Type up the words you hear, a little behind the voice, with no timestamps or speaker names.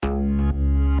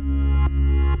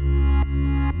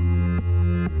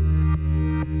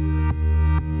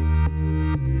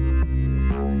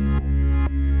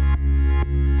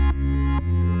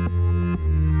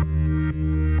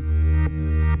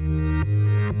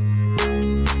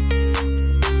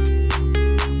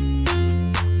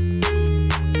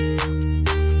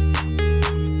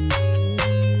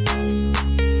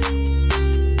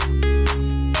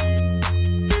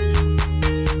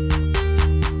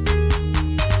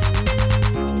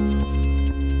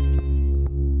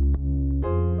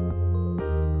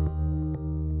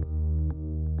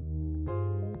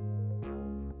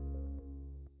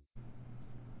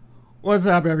What's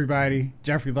up, everybody?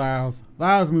 Jeffrey Lyles,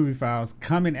 Lyles Movie Files,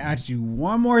 coming at you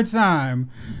one more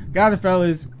time. Got it,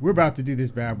 fellas. We're about to do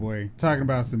this bad boy, talking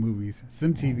about some movies,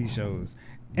 some TV shows,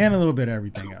 and a little bit of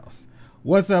everything else.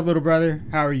 What's up, little brother?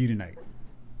 How are you tonight?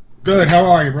 Good. How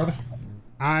are you, brother?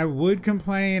 I would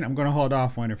complain. I'm going to hold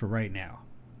off on it for right now.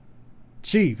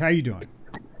 Chief, how you doing?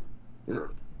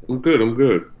 I'm good. I'm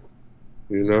good.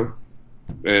 You know,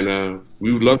 and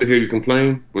we would love to hear you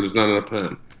complain, but it's not enough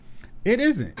time. It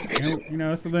isn't.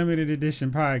 It's a limited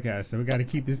edition podcast, so we got to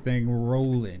keep this thing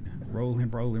rolling.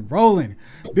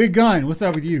 Big Gun, what's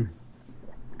up with you?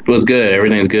 What's good?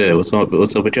 Everything's good. What's up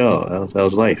with y'all?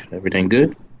 How's life? Everything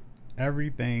good?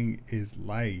 Everything is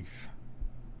life.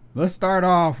 Let's start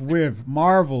off with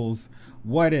Marvel's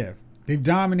What If. They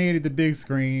dominated the big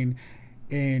screen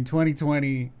in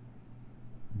 2020,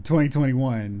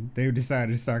 2021. They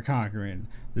decided to start conquering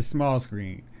the small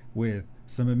screen with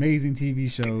some amazing TV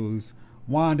shows.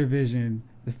 WandaVision,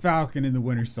 The Falcon and the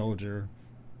Winter Soldier,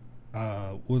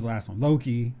 what was the last one?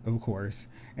 Loki, of course.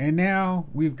 And now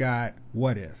we've got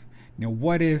What If. Now,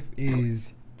 What If is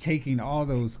taking all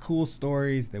those cool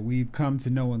stories that we've come to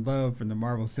know and love from the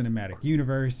Marvel Cinematic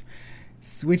Universe,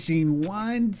 switching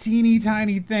one teeny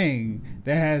tiny thing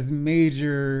that has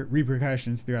major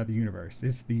repercussions throughout the universe.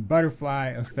 It's the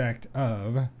butterfly effect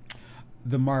of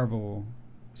the Marvel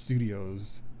Studios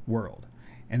world.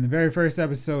 And the very first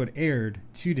episode aired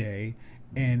today,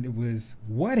 and it was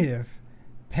what if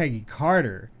Peggy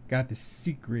Carter got the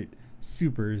secret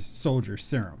super soldier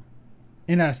serum?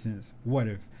 In essence, what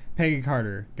if Peggy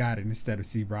Carter got it instead of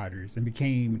Steve Rogers and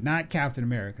became not Captain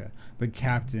America, but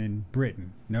Captain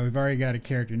Britain? Now, we've already got a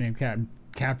character named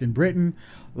Captain Britain.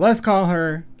 Let's call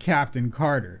her Captain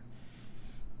Carter.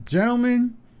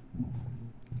 Gentlemen,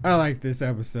 I like this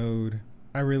episode.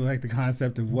 I really like the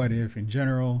concept of what if in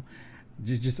general.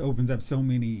 It just opens up so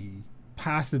many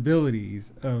possibilities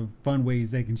of fun ways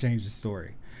they can change the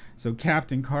story. So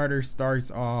Captain Carter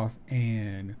starts off,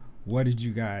 and what did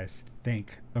you guys think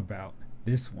about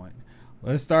this one?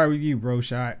 Let's start with you, Bro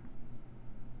Shot.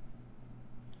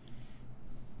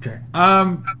 Okay.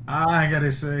 I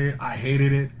gotta say I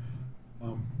hated it.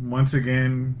 Once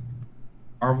again,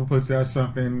 Marvel puts out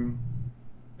something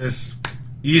that's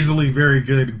easily very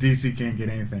good, and DC can't get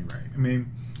anything right. I mean,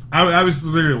 I was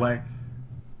literally like,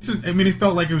 it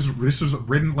felt like this was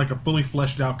written like a fully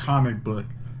fleshed out comic book.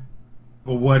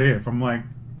 But what if? I'm like,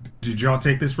 did y'all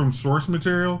take this from source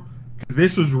material? Because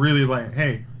this was really like,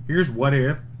 hey, here's what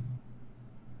if.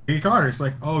 Peggy Carter. It's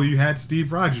like, oh, you had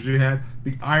Steve Rogers, you had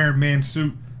the Iron Man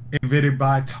suit invented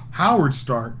by Howard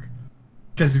Stark,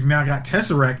 because he's now got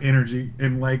Tesseract energy,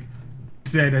 and like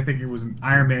he said, I think it was an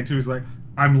Iron Man 2. He's like,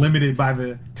 I'm limited by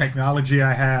the technology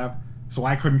I have, so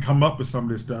I couldn't come up with some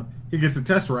of this stuff. He gets a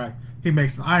Tesseract. He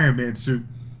makes an Iron Man suit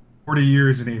 40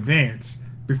 years in advance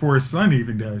before his son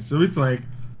even does. So it's like,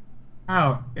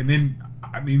 wow. And then,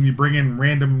 you bring in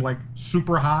random, like,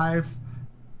 Super Hive.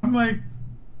 I'm like,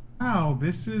 wow,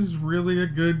 this is really a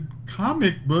good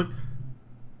comic book.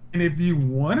 And if you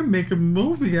want to make a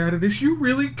movie out of this, you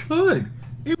really could.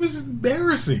 It was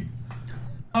embarrassing.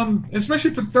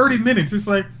 Especially for 30 minutes. It's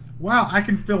like, wow, I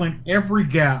can fill in every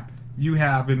gap you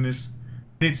have in this.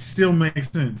 It still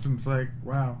makes sense. And it's like,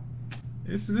 wow.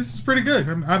 This is pretty good.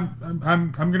 I'm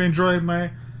gonna enjoy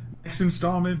my next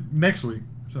installment next week.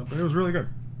 So, but it was really good.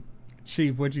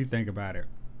 Chief, what'd you think about it?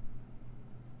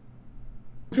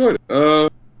 Enjoyed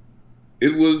it.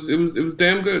 It was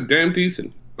damn good, damn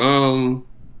decent. I've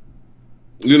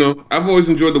always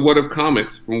enjoyed the What If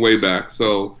comics from way back,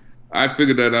 so I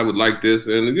figured that I would like this.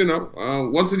 And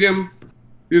once again,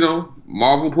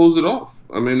 Marvel pulls it off.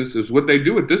 I mean, this is what they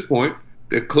do at this point.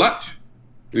 They're clutch.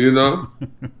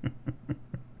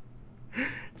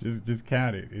 Just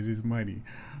count it. It is money.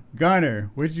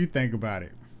 Gunner, what did you think about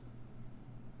it?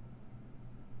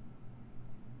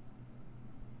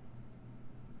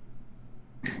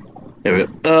 There we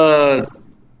go.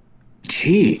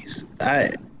 Jeez,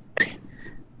 I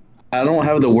don't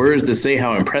have the words to say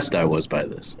how impressed I was by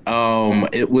this.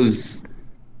 It was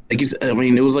like you said,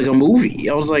 it was like a movie.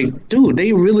 I was like, dude,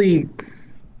 they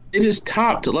just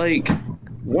topped like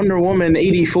Wonder Woman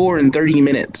 84 in 30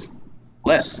 minutes,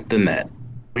 less than that.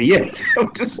 But yeah,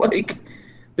 I'm just like,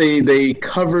 they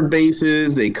covered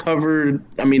bases. They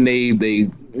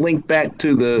linked back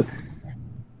to the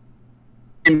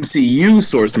MCU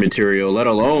source material, let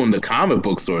alone the comic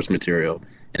book source material.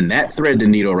 And that thread the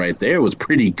needle right there was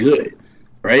pretty good,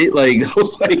 right? Like, I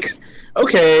was like,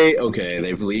 okay,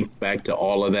 they've linked back to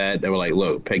all of that. They were like,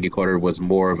 look, Peggy Carter was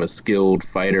more of a skilled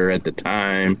fighter at the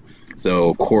time, so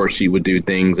of course she would do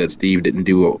things that Steve didn't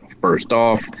do first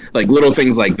off, like little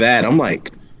things like that. I'm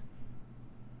like,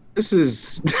 this is,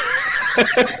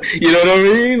 you know what I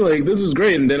mean? Like, this is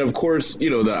great. And then, of course,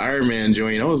 the Iron Man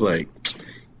joint, I was like,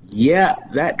 yeah,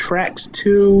 that tracks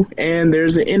too. And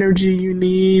there's the energy you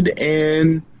need.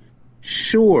 And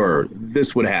sure,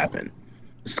 this would happen.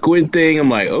 Squid thing, I'm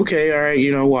like, okay, all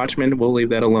right, Watchmen, we'll leave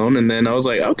that alone. And then I was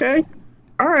like, okay,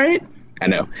 all right. I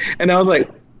know. And I was like,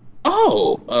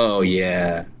 oh,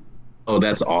 yeah. Oh,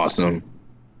 that's awesome.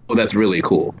 Oh, that's really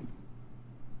cool.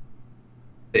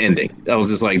 The ending. I was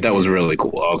just like, that was really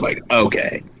cool. I was like,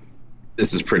 okay,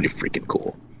 this is pretty freaking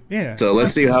cool. Yeah. So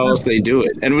let's see how else they do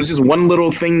it. And it was just one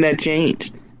little thing that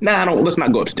changed. Let's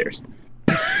not go upstairs.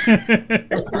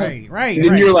 right. And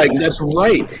then you're like, that's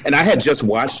right. And I had just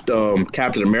watched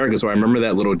Captain America, so I remember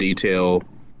that little detail.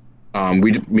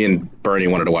 Me and Bernie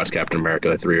wanted to watch Captain America,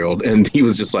 a 3-year-old, and he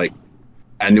was just like,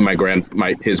 I knew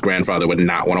his grandfather would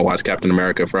not want to watch Captain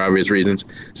America for obvious reasons.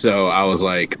 So I was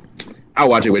like, I'll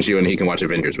watch it with you, and he can watch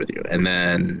Avengers with you. And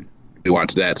then we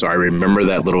watched that, so I remember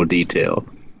that little detail.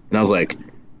 And I was like,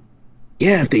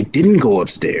 yeah, if they didn't go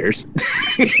upstairs,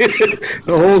 the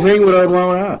whole thing would have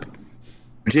blown up.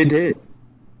 Which it did.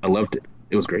 I loved it.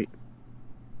 It was great.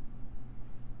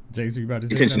 James, you about to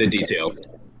say attention to detail.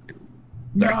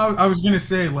 No, I was gonna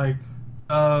say like,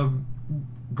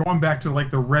 going back to like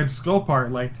the Red Skull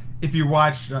part. Like, if you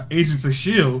watch Agents of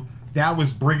Shield, that was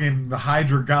bringing the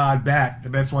Hydra God back,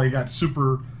 and that's why you got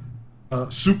Super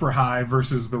Hive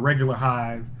versus the regular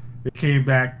Hive that came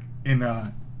back in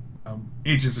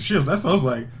Agents of Shield. That's what I was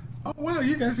like, oh wow,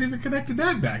 you guys even connected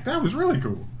that back. That was really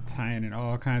cool. Tying in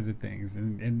all kinds of things,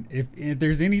 and if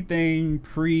there's anything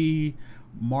pre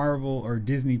Marvel or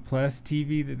Disney Plus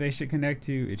TV that they should connect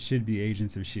to, it should be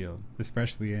Agents of Shield,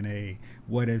 especially in a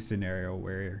what if scenario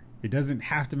where it doesn't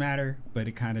have to matter, but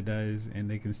it kind of does, and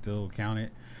they can still count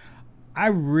it. I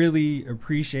really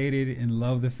appreciated and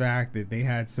love the fact that they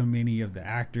had so many of the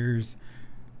actors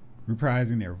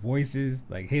reprising their voices,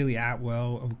 like Haley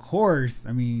Atwell, of course.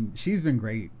 I mean, she's been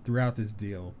great throughout this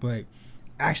deal, but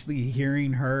actually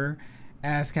hearing her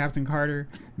as Captain Carter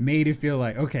made it feel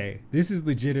like, okay, this is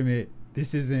legitimate. This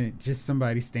isn't just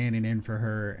somebody standing in for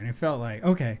her. And it felt like,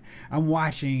 okay, I'm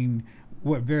watching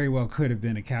what very well could have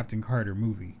been a Captain Carter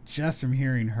movie just from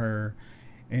hearing her.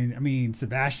 And I mean,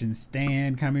 Sebastian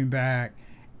Stan coming back.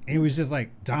 It was just like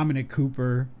Dominic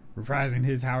Cooper reprising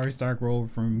his Howard Stark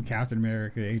role from Captain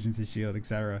America, Agents of S.H.I.E.L.D.,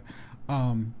 etc.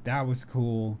 That was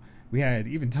cool. We had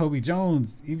even Toby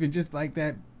Jones, even just like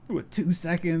that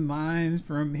 2-second lines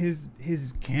from his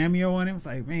cameo on it. It was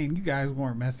like, man, you guys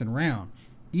weren't messing around.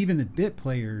 Even the bit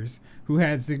players who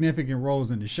had significant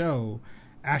roles in the show,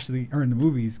 actually, or in the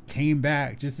movies, came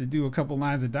back just to do a couple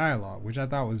lines of dialogue, which I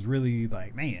thought was really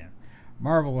like, man,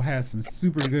 Marvel has some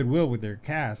super goodwill with their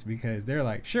cast, because they're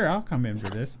like, sure, I'll come in for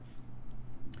this.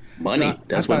 Money,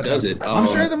 that's what does it. I'm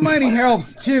sure the money helps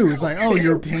too. It's like, oh,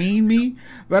 you're paying me,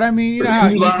 but I mean, you know how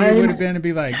easy it would have been to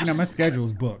be like, my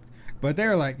schedule's booked. But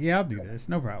they're like, yeah, I'll do this,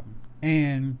 no problem.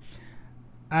 And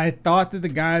I thought that the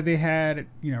guy they had,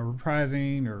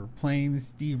 reprising or playing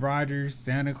Steve Rogers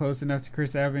sounded close enough to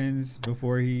Chris Evans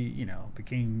before he,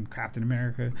 became Captain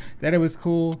America, that it was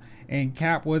cool. And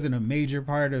Cap wasn't a major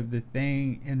part of the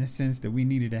thing, in the sense that we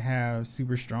needed to have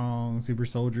super strong, super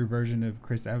soldier version of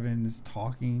Chris Evans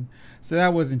talking. So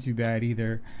that wasn't too bad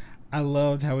either. I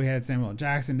loved how we had Samuel L.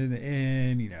 Jackson in the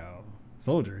end,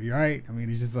 soldier, you right? I mean,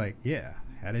 he's just like, yeah,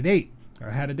 had a date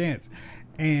or had a dance.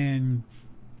 And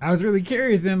I was really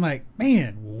curious then, like,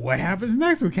 man, what happens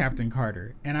next with Captain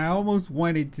Carter? And I almost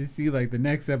wanted to see, like, the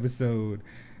next episode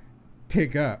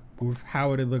pick up with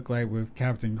how would it look like with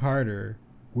Captain Carter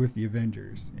with the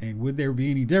Avengers. And would there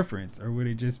be any difference? Or would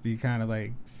it just be kind of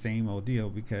like same old deal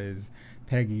because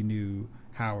Peggy knew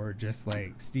Howard just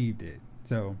like Steve did?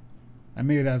 So,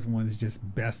 maybe that's one that's just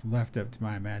best left up to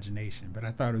my imagination. But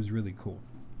I thought it was really cool.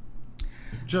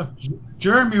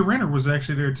 Jeremy Renner was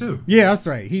actually there too. Yeah, that's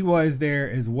right. He was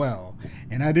there as well.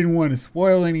 And I didn't want to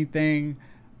spoil anything,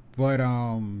 but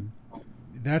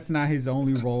that's not his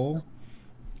only role.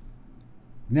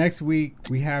 Next week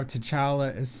we have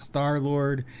T'Challa as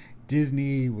Star-Lord.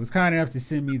 Disney was kind enough to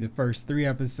send me the first 3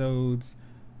 episodes.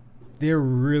 They're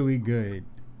really good.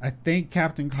 I think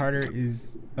Captain Carter is,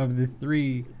 of the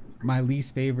 3, my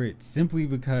least favorite, simply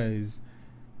because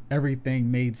everything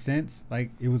made sense.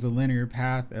 Like, it was a linear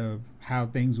path of how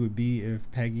things would be if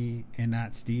Peggy and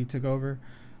not Steve took over.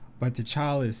 But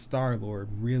T'Challa's Star-Lord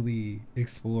really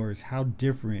explores how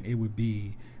different it would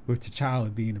be with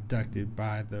T'Challa being abducted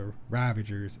by the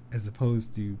Ravagers as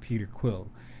opposed to Peter Quill.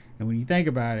 And when you think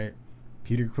about it,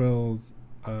 Peter Quill's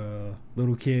a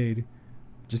little kid,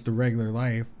 just a regular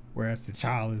life, whereas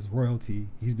T'Challa's royalty.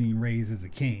 He's being raised as a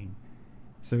king.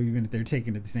 So even if they're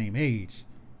taken at the same age,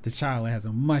 T'Challa has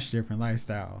a much different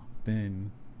lifestyle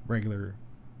than regular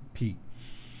Pete.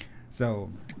 So,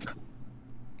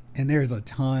 and there's a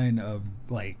ton of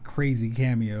like crazy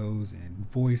cameos and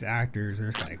voice actors.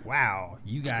 It's like, wow,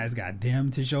 you guys got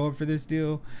them to show up for this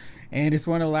deal, and it's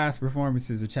one of the last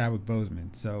performances of Chadwick Boseman.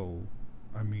 So,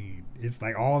 I mean, it's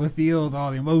like all the feels,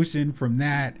 all the emotion from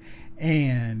that,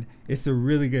 and it's a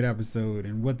really good episode.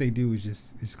 And what they do is just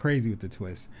it's crazy with the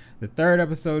twist. The third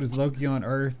episode is Loki on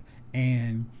Earth,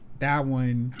 and that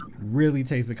one really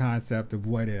takes the concept of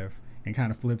what if and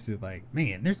kind of flips it like,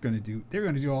 man, they're gonna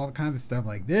do all kinds of stuff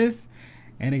like this.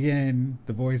 And again,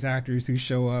 the voice actors who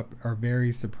show up are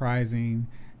very surprising,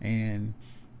 and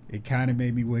it kind of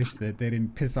made me wish that they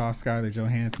didn't piss off Scarlett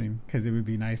Johansson, because it would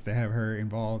be nice to have her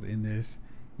involved in this,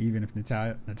 even if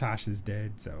Natasha's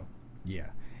dead. So yeah.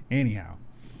 Anyhow,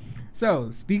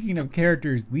 so speaking of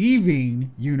characters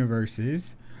leaving universes,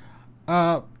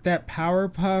 that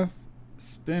Powerpuff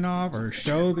spinoff or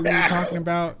show that we were talking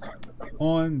about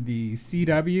on the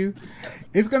CW,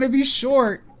 it's going to be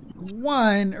short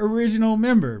one original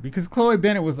member, because Chloe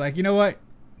Bennett was like, you know what,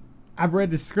 I've read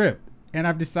the script and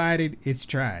I've decided it's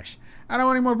trash. I don't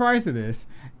want any more parts of this,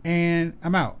 and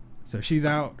I'm out. So she's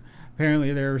out.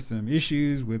 Apparently there were some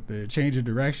issues with the change of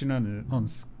direction on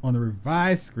the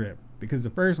revised script, because the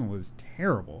first one was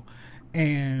terrible.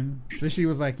 And so she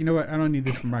was like, you know what, I don't need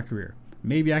this for my career.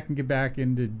 Maybe I can get back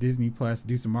into Disney Plus,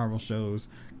 do some Marvel shows.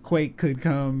 Quake could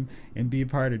come and be a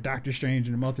part of Doctor Strange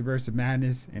and the Multiverse of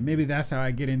Madness, and maybe that's how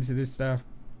I get into this stuff.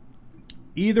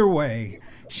 Either way,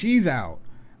 she's out.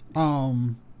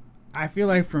 I feel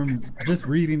like from just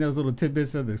reading those little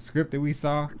tidbits of the script that we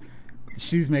saw,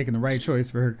 she's making the right choice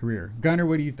for her career. Gunnar,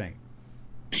 what do you think?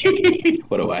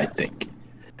 What do I think?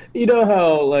 You know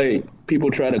how like people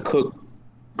try to cook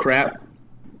crap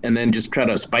and then just try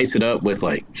to spice it up with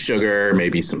like sugar,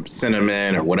 maybe some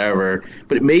cinnamon or whatever,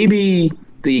 but maybe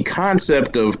the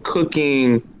concept of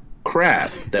cooking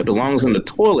crap that belongs in the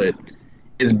toilet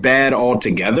is bad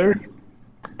altogether.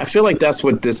 I feel like that's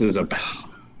what this is about.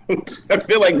 I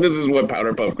feel like this is what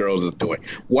Powerpuff Girls is doing.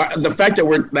 Why, the fact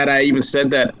that I even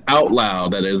said that out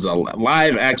loud, that is a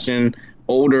live action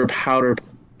older Powerpuff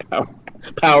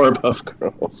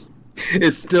Girls,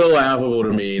 is still laughable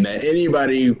to me. That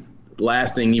anybody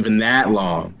lasting even that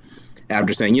long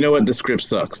after saying, you know what, the script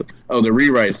sucks. Oh, the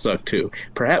rewrites suck too.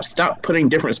 Perhaps stop putting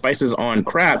different spices on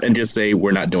crap and just say,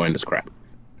 we're not doing this crap.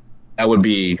 That would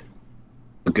be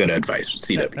good advice.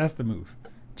 CW. That's the move.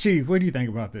 Chief, what do you think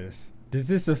about this? Does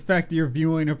this affect your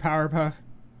viewing of Powerpuff?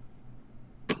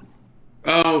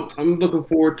 I'm looking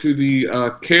forward to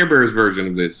the Care Bears version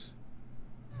of this,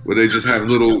 where they just have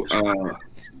little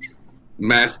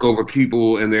mask over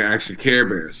people and they're actually Care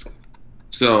Bears.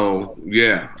 So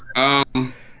yeah.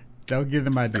 Don't give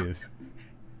them ideas.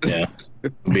 Yeah.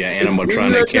 It'll be an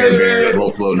animatronic Care Bear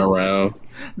floating around.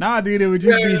 Nah, dude, it would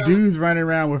just be dudes running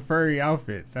around with furry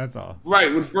outfits. That's all.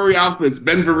 Right, with furry outfits,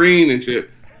 Ben Vereen and shit.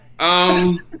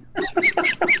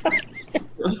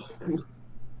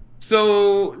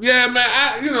 So yeah,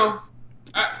 man.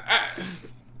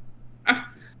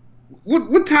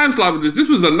 What time slot was this? This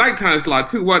was a nighttime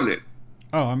slot too, wasn't it?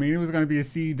 Oh, I mean, it was going to be a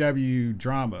CW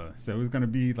drama, so it was going to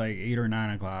be like 8 or 9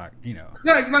 o'clock, you know.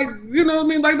 Like, you know what I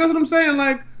mean? Like, that's what I'm saying.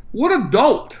 Like, what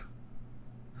adult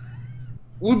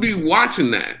would be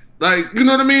watching that? Like, you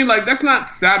know what I mean? Like, that's not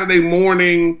Saturday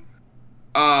morning.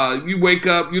 You wake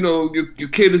up, you know, your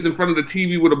kid is in front of the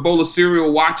TV with a bowl of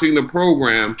cereal watching the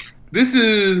program. This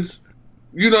is,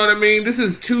 you know what I mean? This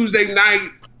is Tuesday night,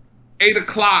 8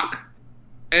 o'clock,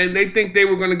 and they think they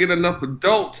were going to get enough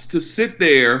adults to sit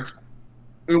there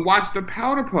and watch the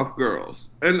Powerpuff Girls,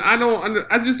 and I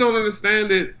just don't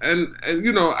understand it. And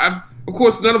you know, of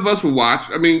course none of us will watch.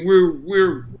 I mean,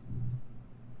 we're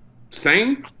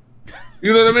sane.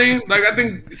 You know what I mean? Like, I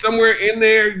think somewhere in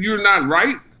there you're not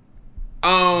right.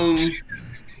 And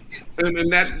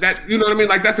that you know what I mean?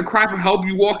 Like, that's a cry for help.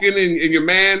 You walk in and your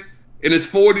man in his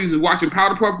 40s is watching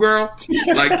Powerpuff Girl.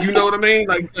 Like, you know what I mean?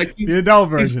 Like the adult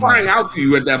version. He's crying out to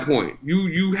you at that point.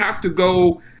 You have to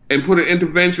go and put an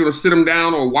intervention or sit him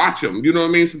down or watch him. You know what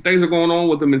I mean? Some things are going on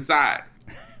with him inside.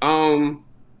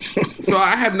 So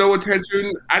I had no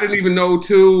attention. I didn't even know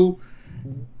till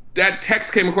that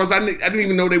text came across. I didn't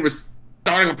even know they were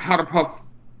starting a Powerpuff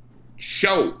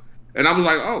show. And I was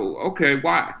like, oh, okay,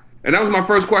 why? And that was my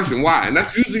first question, why? And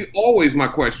that's usually always my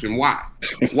question, why?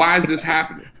 Why is this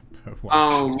happening?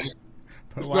 So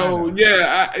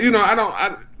yeah,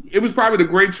 it was probably the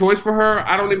great choice for her.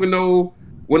 I don't even know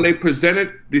when they presented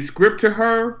the script to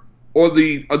her or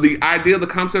the idea, the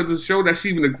concept of the show, that she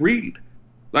even agreed.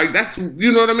 Like, that's,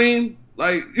 you know what I mean?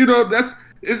 Like, you know,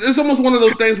 it's almost one of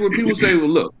those things where people say, well,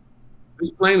 look,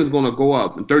 this plane is going to go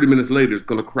up, and 30 minutes later it's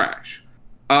going to crash.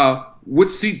 Which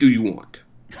seat do you want?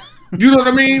 You know what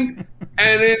I mean?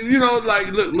 And then, you know, like,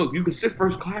 look, you can sit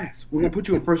first class. We're going to put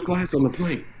you in first class on the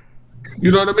plane.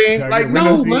 You know what I mean? Like,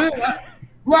 no, man.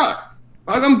 Right.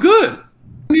 Like, I'm good.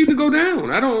 I need to go down.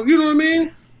 I don't, you know what I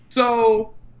mean?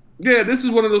 So, yeah, this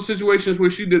is one of those situations where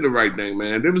she did the right thing,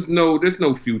 man. There's no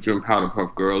future in Powder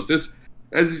Puff Girls. It's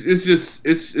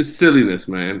silliness,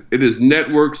 man. It is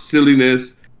network silliness.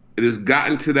 It has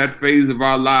gotten to that phase of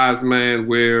our lives, man,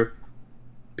 where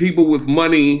people with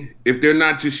money, if they're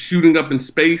not just shooting up in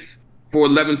space for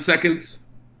 11 seconds,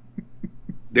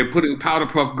 they're putting Powder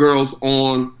Puff Girls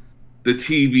on the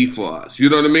TV for us. You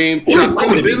know what I mean? Should I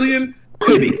spend $1 billion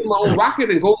in my own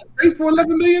rocket and go to space for $11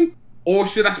 million? Or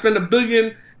should I spend $1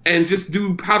 billion and just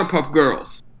do Powder Puff Girls?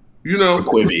 You know?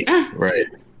 Quibi. Right.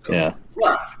 Yeah.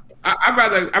 Right.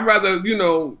 I'd rather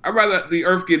the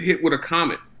Earth get hit with a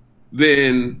comet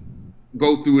than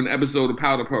go through an episode of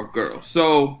Powder Puff Girls.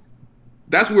 So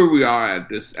that's where we are at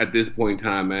this point in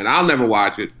time, man. I'll never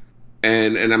watch it,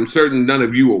 and I'm certain none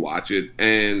of you will watch it.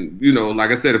 And you know,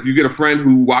 like I said, if you get a friend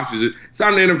who watches it, it's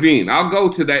time to intervene. I'll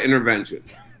go to that intervention.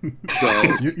 So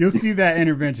you'll see that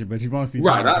intervention, but you won't see.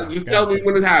 Right. You tell me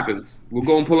when it happens. We'll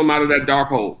go and pull them out of that dark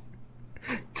hole.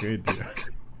 Good deal.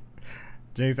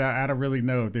 Jace, I don't really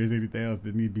know if there's anything else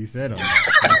that needs to be said on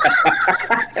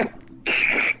that.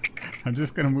 I'm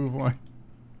just going to move on.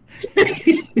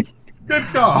 Good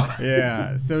call.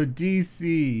 Yeah, so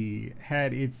DC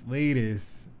had its latest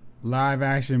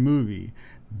live-action movie,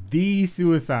 The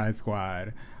Suicide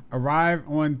Squad, arrive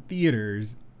on theaters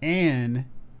and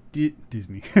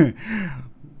Disney.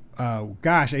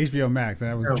 HBO Max.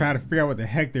 I was trying to figure out what the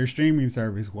heck their streaming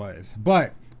service was,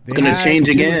 but it's gonna change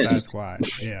again. Suicide Squad.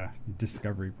 Yeah,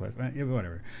 Discovery Plus. Yeah,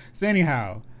 whatever. So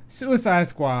anyhow, Suicide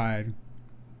Squad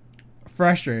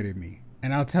frustrated me,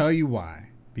 and I'll tell you why.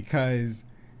 Because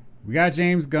we got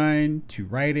James Gunn to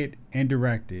write it and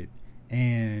direct it,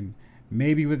 and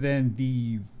maybe within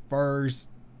the first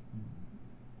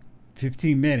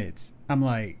 15 minutes, I'm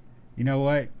like, you know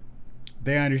what?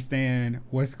 They understand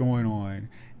what's going on.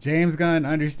 James Gunn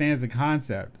understands the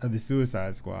concept of the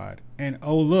Suicide Squad, and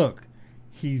oh look,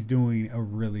 he's doing a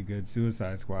really good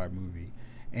Suicide Squad movie.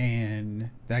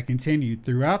 And that continued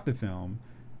throughout the film.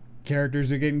 Characters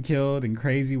are getting killed in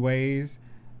crazy ways.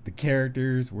 The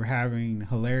characters were having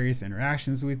hilarious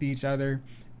interactions with each other.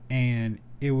 And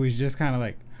it was just kind of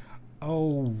like,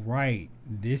 oh, right,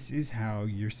 this is how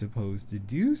you're supposed to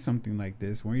do something like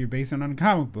this when you're based on a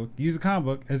comic book. Use a comic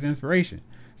book as inspiration.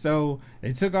 So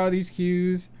they took all these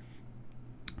cues.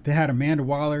 They had Amanda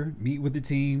Waller meet with the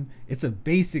team. It's a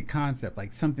basic concept,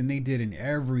 like something they did in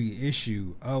every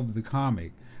issue of the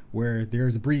comic, where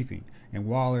there's a briefing and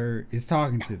Waller is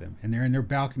talking to them, and they're in their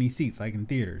balcony seats, like in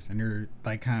theaters, and they're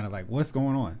like, kind of like, what's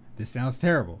going on? This sounds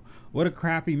terrible. What a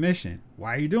crappy mission.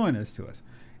 Why are you doing this to us?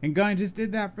 And Gunn just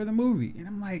did that for the movie, and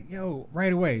I'm like, yo,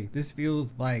 right away, this feels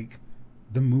like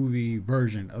the movie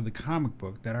version of the comic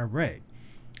book that I read.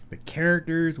 The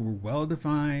characters were well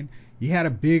defined. He had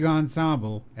a big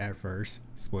ensemble at first,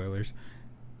 spoilers,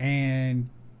 and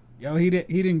he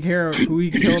didn't care who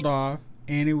he killed off,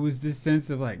 and it was this sense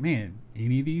of like, man,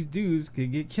 any of these dudes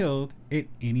could get killed at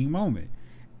any moment.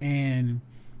 And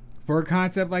for a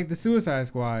concept like the Suicide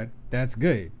Squad, that's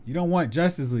good. You don't want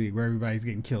Justice League where everybody's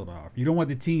getting killed off. You don't want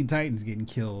the Teen Titans getting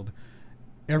killed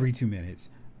every 2 minutes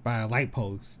by a light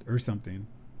post or something,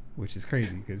 which is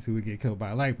crazy because who would get killed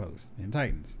by a light post in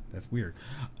Titans? That's weird.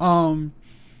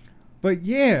 But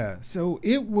yeah, so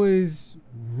it was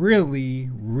really,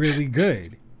 really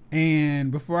good.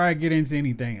 And before I get into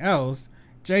anything else,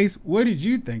 Jace, what did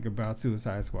you think about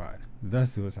Suicide Squad? The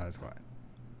Suicide Squad.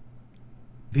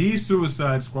 The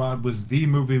Suicide Squad was the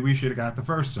movie we should have got the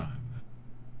first time.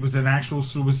 It was an actual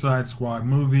Suicide Squad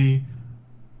movie.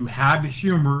 You had the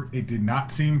humor. It did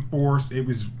not seem forced. It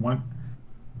was one.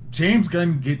 James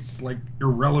Gunn gets like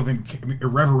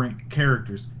irreverent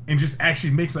characters and just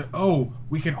actually makes like, oh,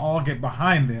 we can all get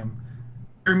behind them.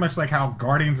 Very much like how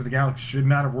Guardians of the Galaxy should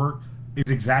not have worked. It's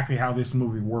exactly how this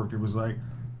movie worked. It was like,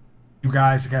 you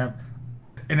guys have,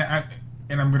 and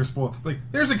I'm gonna spoil. Like,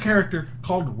 there's a character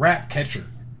called Ratcatcher.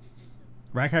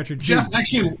 Ratcatcher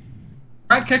 2.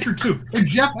 Ratcatcher 2. And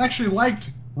Jeff actually liked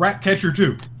Ratcatcher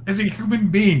 2 as a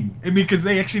human being. I mean, because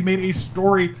they actually made a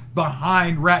story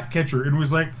behind Ratcatcher and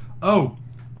was like, oh.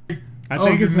 I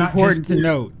think it's important to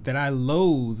note that I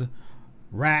loathe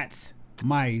rats,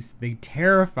 mice. They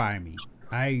terrify me.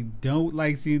 I don't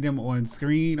like seeing them on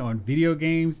screen, on video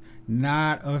games.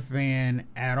 Not a fan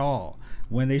at all.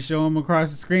 When they show them across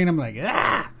the screen, I'm like,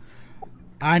 ah!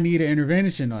 I need an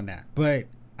intervention on that. But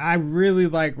I really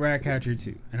like Ratcatcher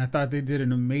too, and I thought they did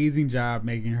an amazing job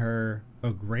making her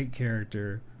a great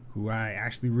character who I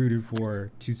actually rooted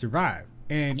for to survive.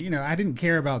 And I didn't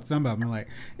care about some of them. Like,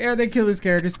 yeah, they kill this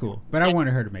character's cool, but I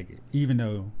wanted her to make it, even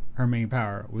though her main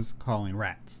power was calling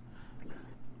rats.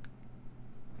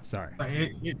 Sorry.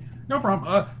 No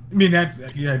problem. I mean,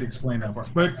 you had to explain that part,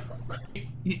 but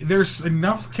there's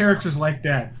enough characters like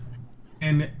that,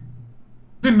 and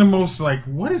even the most like,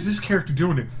 what is this character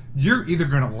doing? You're either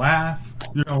gonna laugh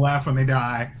when they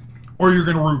die, or you're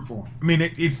gonna root for them. I mean,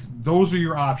 it's those are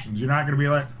your options. You're not gonna be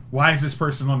like, why is this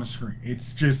person on the screen? It's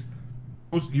just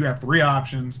you have three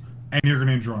options, and you're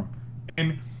gonna enjoy them.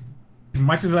 And as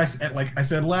much as I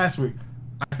said last week,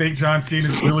 I think John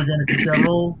Cena is really gonna get that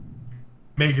role,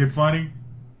 make it funny.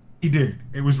 He did.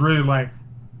 It was really like,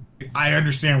 I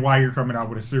understand why you're coming out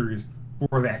with a series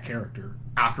for that character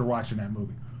after watching that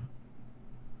movie.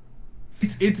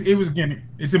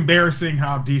 It's embarrassing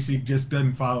how DC just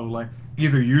doesn't follow, like,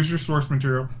 either use your source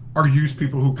material or use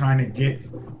people who kind of get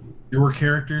your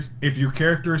characters. If your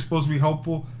character is supposed to be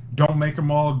hopeful, don't make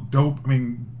them all dope. I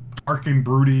mean, dark and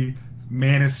broody,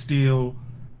 Man of Steel.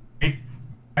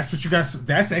 That's what you got.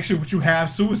 That's actually what you have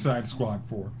Suicide Squad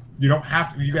for. You don't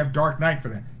have to. You have Dark Knight for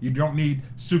that. You don't need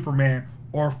Superman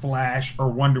or Flash or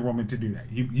Wonder Woman to do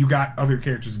that. You got other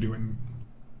characters to do it. And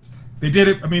they did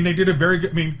it. I mean, they did a very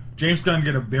good. I mean, James Gunn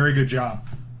did a very good job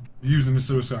using the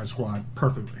Suicide Squad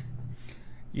perfectly.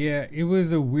 Yeah, it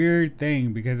was a weird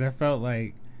thing because I felt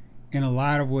like, in a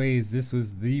lot of ways, this was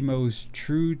the most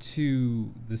true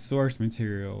to the source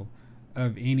material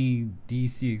of any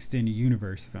DC Extended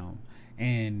Universe film.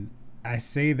 And I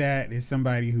say that as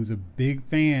somebody who's a big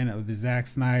fan of the Zack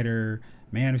Snyder,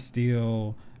 Man of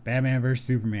Steel, Batman vs.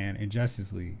 Superman, and Justice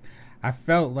League. I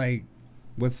felt like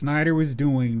what Snyder was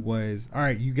doing was,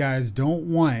 alright, you guys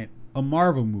don't want a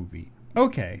Marvel movie.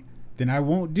 Okay, then I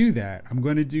won't do that. I'm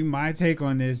going to do my take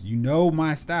on this. You know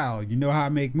my style. You know how I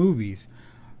make movies.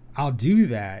 I'll do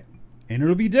that, and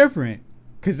it'll be different,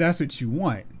 because that's what you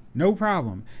want. No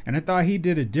problem. And I thought he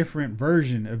did a different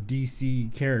version of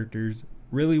DC characters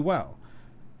really well.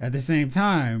 At the same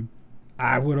time,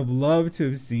 I would have loved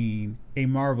to have seen a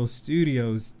Marvel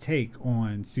Studios take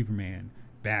on Superman,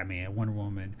 Batman, Wonder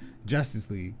Woman, Justice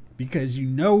League, because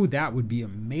that would be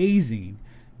amazing,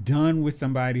 done with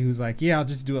somebody who's like, yeah, I'll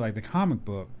just do it like the comic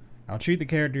book. I'll treat the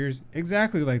characters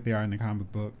exactly like they are in the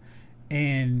comic book,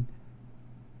 and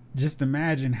just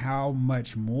imagine how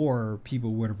much more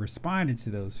people would have responded to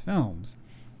those films.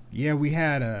 Yeah, we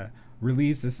had a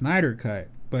release a Snyder Cut,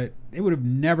 but it would have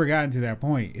never gotten to that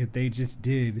point if they just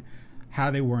did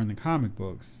how they were in the comic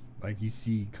books, like you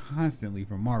see constantly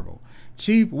from Marvel.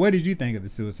 Chief, what did you think of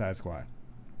the Suicide Squad?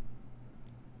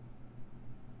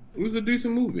 It was a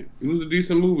decent movie.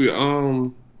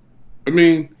 I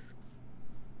mean,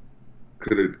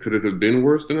 could it have been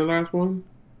worse than the last one?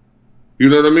 You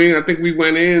know what I mean? I think we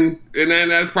went in, and then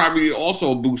that's probably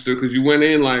also a booster because you went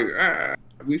in like,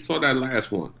 we saw that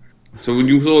last one. So when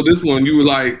you saw this one, you were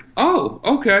like, oh,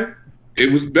 okay.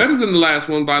 It was better than the last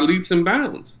one by leaps and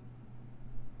bounds.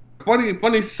 Funny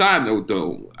side note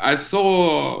though, I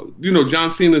saw,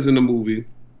 John Cena's in the movie.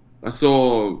 I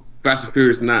saw Fast and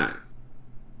Furious 9.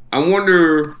 I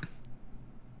wonder,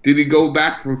 did he go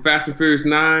back from Fast and Furious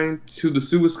 9 to the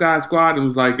Suicide Squad and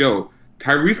was like, yo,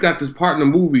 Tyrese got this part in the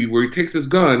movie where he takes his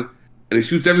gun and he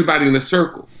shoots everybody in a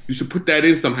circle. You should put that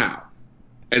in somehow.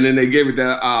 And then they gave it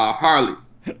to Harley.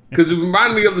 Because it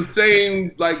reminded me of the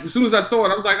same, like, as soon as I saw it,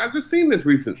 I was like, I've just seen this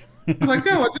recently. I was like,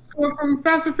 yo, I just saw it from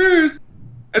Fast and Furious.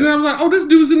 And then I was like, oh, this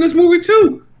dude's in this movie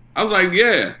too. I was like,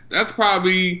 yeah,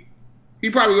 he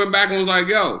probably went back and was like,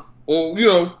 yo, or,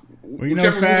 well,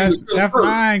 Fast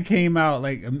F9 came out,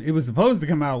 like, it was supposed to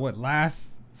come out, last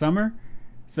summer?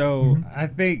 So I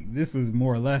think this was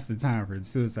more or less the time for the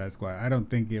Suicide Squad. I don't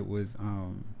think it was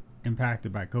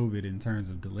impacted by COVID in terms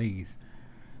of delays.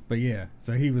 But yeah,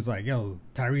 so he was like, yo,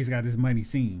 Tyrese got this money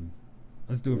scene.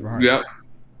 Let's do it for Harley.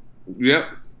 Yep.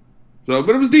 So,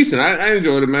 but it was decent. I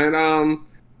enjoyed it, man.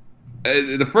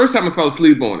 The first time I fell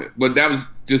asleep on it, but that was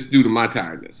just due to my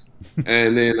tiredness.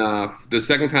 And then the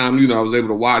second time, I was able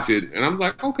to watch it, and I was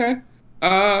like, okay.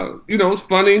 It's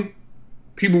funny.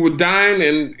 People were dying,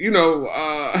 and,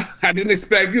 I didn't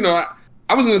expect,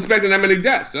 I wasn't expecting that many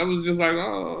deaths. I was just like,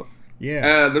 oh.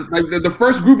 Yeah. The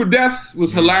first group of deaths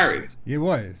was hilarious. It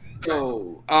was.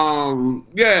 So,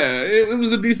 it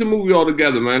was a decent movie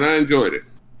altogether, man. I enjoyed it.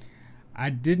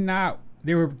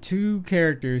 There were two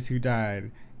characters who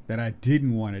died that I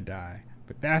didn't want to die,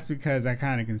 but that's because I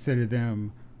kind of consider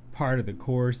them part of the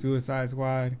core Suicide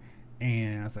Squad,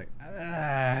 and I was like,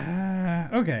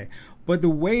 okay. But the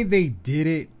way they did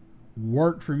it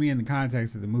worked for me in the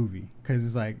context of the movie because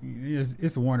it's like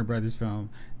it's a Warner Brothers film.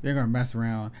 They're gonna mess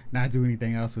around, not do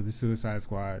anything else with the Suicide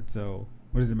Squad. So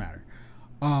what does it matter?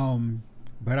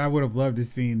 But I would have loved to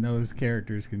seen those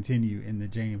characters continue in the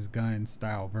James Gunn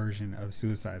style version of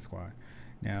Suicide Squad.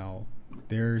 Now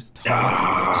there's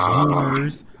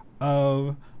rumors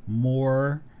of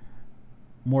more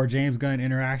James Gunn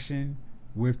interaction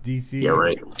with DC. Yeah,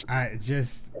 right.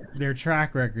 Their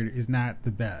track record is not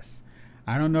the best.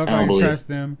 I don't know if I can trust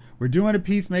them. We're doing a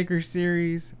Peacemaker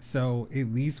series, so at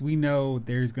least we know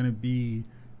there's going to be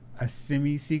a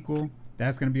semi-sequel.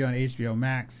 That's going to be on HBO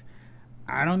Max.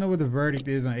 I don't know what the verdict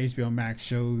is on HBO Max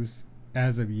shows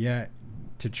as of yet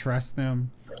to trust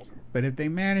them. But if they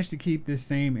manage to keep this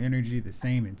same energy, the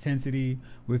same intensity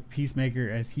with Peacemaker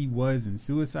as he was in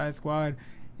Suicide Squad,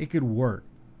 it could work.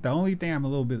 The only thing I'm a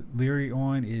little bit leery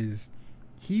on is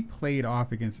he played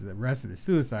off against the rest of the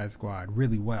Suicide Squad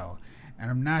really well. And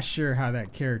I'm not sure how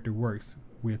that character works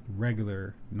with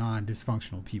regular,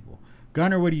 non-dysfunctional people.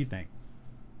 Gunnar, what do you think?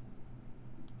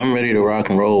 I'm ready to rock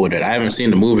and roll with it. I haven't seen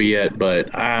the movie yet, but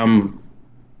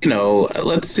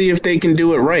let's see if they can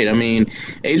do it right. I mean,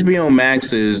 HBO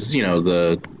Max is,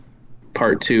 the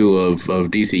part 2 of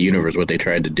DC Universe, what they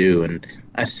tried to do, and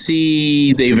I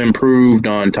see they've improved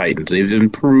on Titans. They've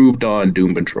improved on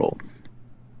Doom Patrol.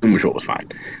 Doom Patrol was fine.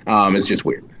 It's just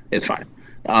weird. It's fine.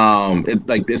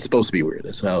 It's supposed to be weird.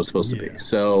 That's how it's supposed to be.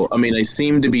 So, I mean, they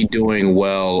seem to be doing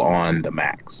well on the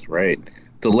Max, right?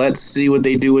 So let's see what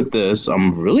they do with this.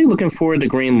 I'm really looking forward to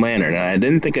Green Lantern. I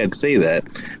didn't think I'd say that,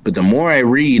 but the more I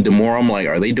read, the more I'm like,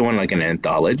 are they doing like an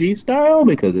anthology style?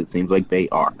 Because it seems like they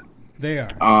are. They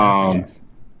are.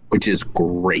 Which is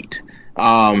great.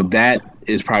 That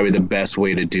is probably the best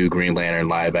way to do Green Lantern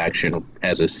live action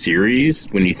as a series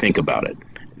when you think about it.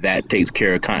 That takes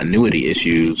care of continuity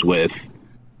issues with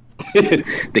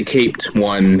the caped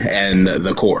one and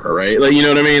the core, right? Like, you know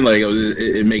what I mean? Like,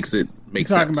 it makes it make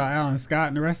sense. Talking about Alan Scott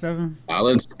and the rest of them?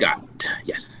 Alan Scott,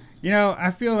 yes.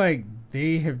 I feel like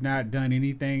they have not done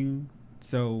anything,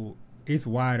 so it's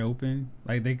wide open.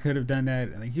 Like, they could have done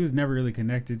that. Like, he was never really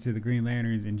connected to the Green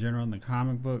Lanterns in general in the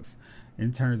comic books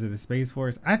in terms of the Space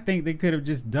Force. I think they could have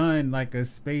just done like a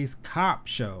space cop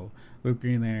show with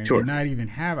Green Lanterns and not even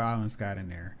have Alan Scott in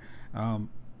there.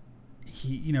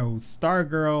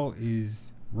 Stargirl is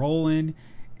rolling,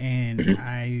 and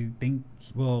I think,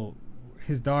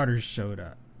 his daughters showed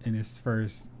up in his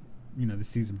first, the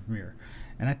season premiere,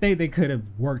 and I think they could have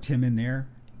worked him in there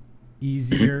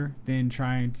easier than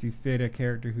trying to fit a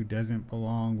character who doesn't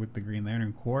belong with the Green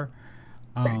Lantern Corps,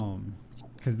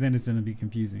 because then it's going to be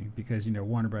confusing, because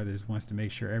Warner Brothers wants to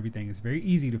make sure everything is very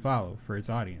easy to follow for its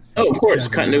audience. Oh, of course,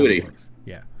 continuity.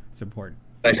 Yeah, it's important.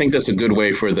 I think that's a good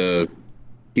way for the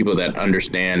people that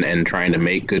understand and trying to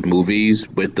make good movies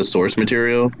with the source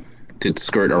material to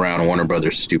skirt around Warner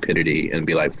Brothers' stupidity and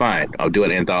be like, fine, I'll do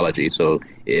an anthology so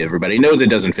everybody knows it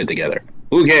doesn't fit together.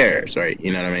 Who cares, right?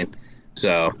 You know what I mean?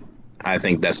 So I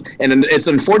think and it's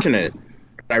unfortunate.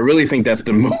 I really think that's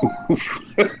the move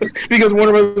because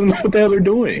Warner Brothers doesn't know what the hell they're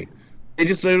doing.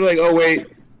 They're like, oh wait,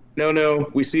 no,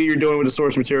 we see you're doing with the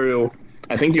source material.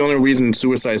 I think the only reason the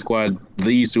Suicide Squad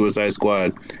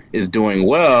is doing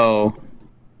well,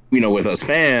 with us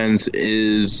fans,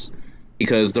 is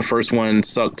because the first one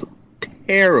sucked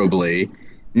terribly.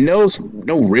 No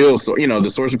real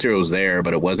the source material was there,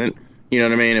 but it wasn't. You know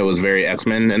what I mean? It was very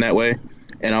X-Men in that way.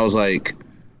 And I was like,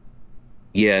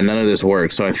 yeah, none of this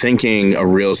works. So I'm thinking a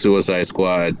real Suicide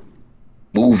Squad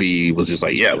movie was just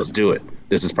like, yeah, let's do it.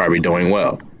 This is probably doing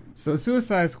well. So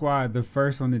Suicide Squad, the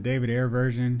first one, the David Ayer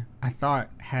version, I thought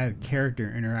had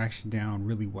character interaction down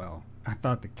really well. I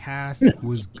thought the cast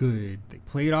was good. They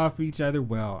played off each other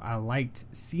well. I liked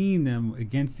seeing them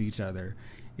against each other.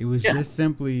 It was just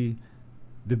simply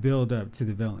the build up to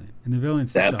the villain. And the villain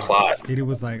sucked. Plot. It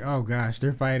was like, oh gosh,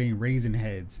 they're fighting raisin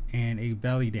heads and a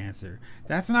belly dancer.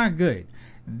 That's not good.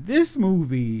 This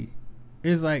movie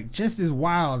is like just as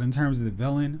wild in terms of the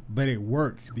villain, but it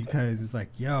works because it's like,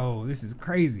 yo, this is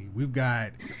crazy. We've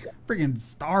got freaking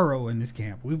Starro in this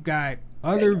camp. We've got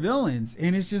other villains,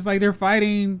 and it's just like they're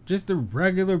fighting just a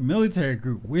regular military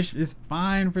group, which is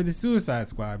fine for the Suicide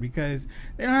Squad because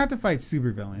they don't have to fight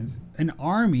super villains. An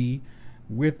army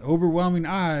with overwhelming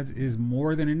odds is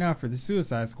more than enough for the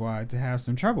Suicide Squad to have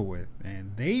some trouble with,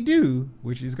 and they do,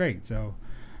 which is great. So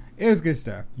it was good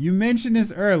stuff. You mentioned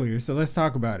this earlier, so let's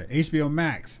talk about it. HBO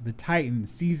Max, The Titans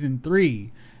Season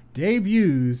 3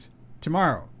 debuts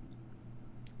tomorrow.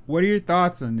 What are your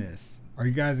thoughts on this? Are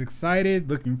you guys excited?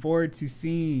 Looking forward to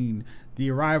seeing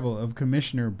the arrival of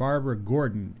Commissioner Barbara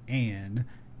Gordon and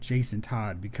Jason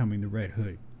Todd becoming the Red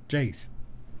Hood. Jace.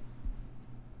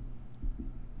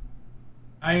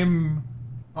 I am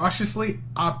cautiously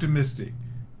optimistic.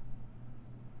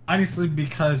 Honestly,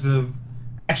 because of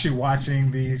actually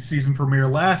watching the season premiere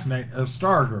last night of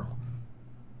Stargirl.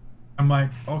 I'm like,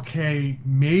 okay,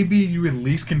 maybe you at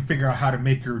least can figure out how to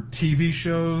make your TV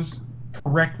shows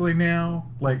correctly now.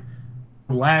 Like,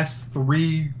 the last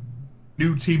 3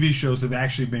 new TV shows have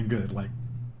actually been good. Like,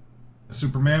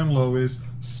 Superman and Lois,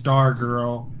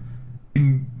 Stargirl,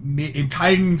 and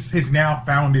Titans has now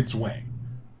found its way.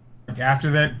 Like,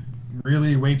 after that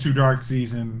really way too dark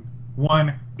season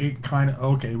 1, it kind of,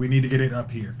 okay, we need to get it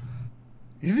up here.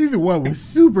 Season 1 was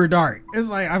super dark. It's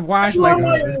like I've watched like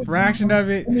a fraction of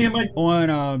it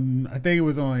on I think it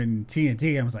was on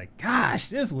TNT. I was like, gosh,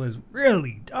 this was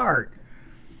really dark.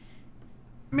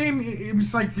 I mean, it was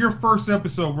like your first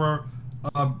episode where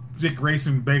Dick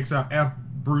Grayson bakes out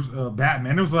Bruce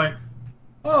Batman. It was like,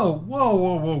 oh, whoa,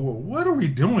 what are we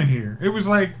doing here? It was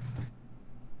like,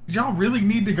 did y'all really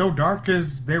need to go dark because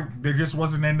there just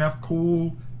wasn't enough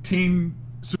cool teen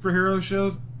superhero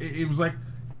shows? It was like,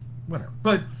 whatever.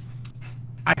 But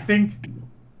I think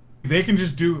they can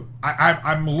just do.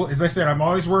 I'm as I said, I'm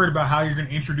always worried about how you're going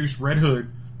to introduce Red Hood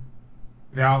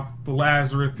without the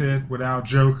Lazarus Pit, without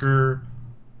Joker.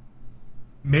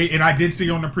 And I did see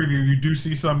on the preview, you do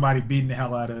see somebody beating the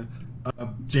hell out of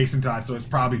Jason Todd, so it's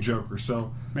probably Joker.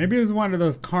 So maybe it was one of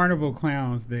those carnival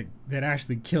clowns that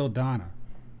actually killed Donna.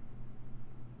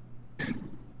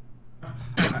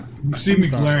 You see me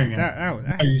glaring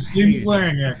at you. You see me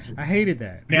glaring at you. I hated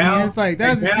that. Now, I mean, it's like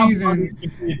that was the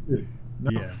season.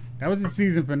 No. Yeah, that was the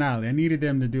season finale. I needed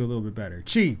them to do a little bit better.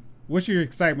 Chief, what's your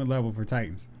excitement level for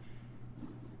Titans?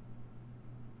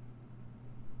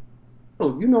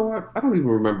 Oh, you know what? I don't even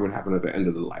remember what happened at the end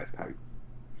of the last Titan.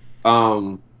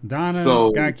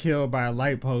 Donna got killed by a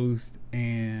light post,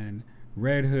 and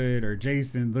Red Hood or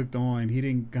Jason looked on. He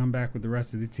didn't come back with the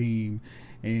rest of the team,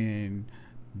 and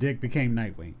Dick became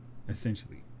Nightwing,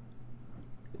 essentially.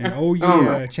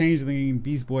 And Changeling,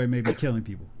 Beast Boy may be killing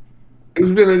people.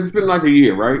 It's been like a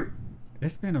year, right?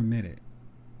 It's been a minute.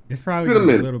 It's probably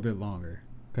been a little bit longer.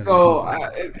 So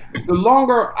the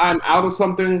longer I'm out of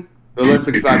something, the less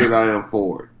excited I am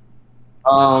for it.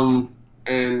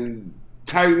 And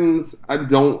Titans,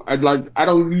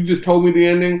 you just told me the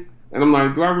ending, and I'm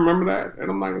like, do I remember that? And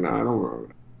I'm like, no, I don't remember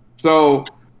that. So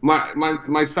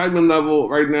my excitement level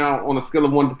right now on a scale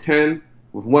of 1 to 10,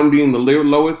 with 1 being the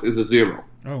lowest, is a 0.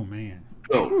 Oh man.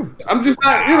 So I'm just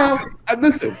not,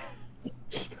 listen.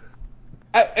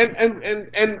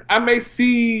 And I may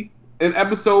see an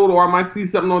episode, or I might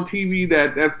see something on TV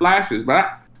that flashes, but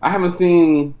I haven't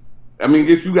seen. I mean,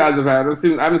 I guess you guys have had.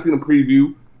 I haven't seen a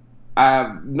preview. I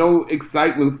have no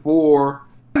excitement for.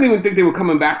 I didn't even think they were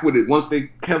coming back with it once they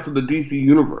canceled the DC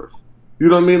universe. You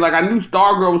know what I mean? Like, I knew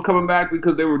Stargirl was coming back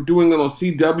because they were doing it on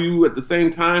CW at the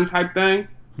same time, type thing.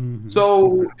 Mm-hmm.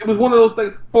 So it was one of those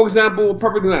things. For example,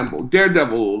 perfect example,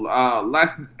 Daredevil.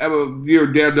 Last ever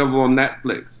year, Daredevil on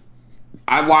Netflix.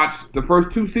 I watched the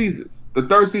first 2 seasons. The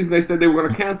 3rd season, they said they were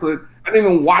going to cancel it. I didn't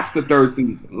even watch the 3rd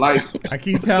season. Like, I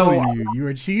keep telling you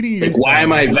were cheating yourself. Like, why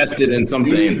am I vested in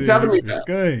something? You're telling me that.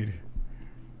 Good.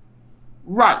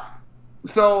 Right.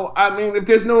 So, I mean, if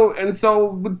there's no... And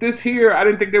so, with this here, I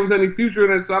didn't think there was any future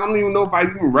in it, so I don't even know if I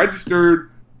even registered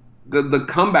the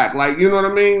comeback. Like, you know what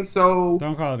I mean? So,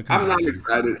 don't call it a comeback. I'm not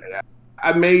excited.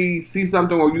 I may see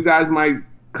something, or you guys might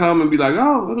come and be like,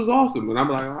 oh, it was awesome. And I'm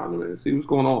like, oh, I'm going to see what's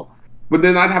going on. But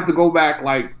then I'd have to go back,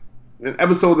 like, an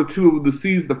episode or 2 of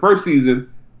the first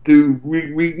season, to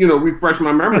refresh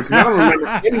my memory, because I don't remember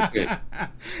anything.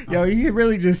 Yo, you could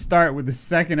really just start with the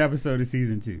 2nd episode of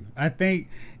season 2. I think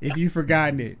if you've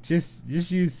forgotten it, just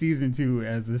use season 2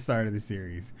 as the start of the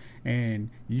series, and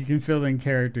you can fill in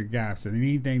character gaps and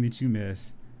anything that you miss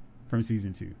from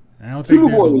season 2. I don't think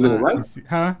Superboy was in it, right?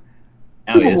 Huh?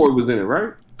 Superboy was in it,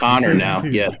 right? Connor now,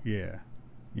 yeah.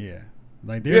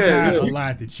 Like, there's not a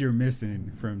lot that you're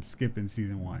missing from skipping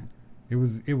season 1.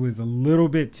 It was a little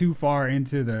bit too far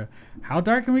into the how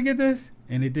dark can we get this,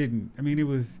 and it didn't. I mean, it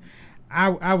was.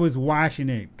 I was watching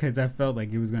it because I felt like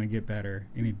it was going to get better,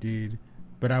 and it did,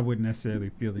 but I wouldn't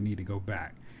necessarily feel the need to go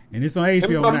back. And it's on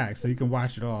HBO Max, so you can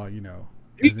watch it all.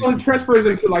 He's going to transfer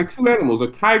into like 2 animals,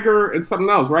 a tiger and something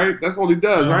else, right? That's all he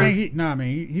does, right?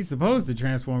 He's supposed to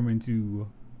transform into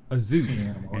a zoo,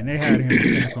 and they had him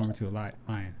transform into a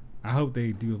lion. I hope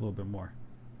they do a little bit more.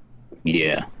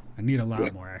 Yeah. I need a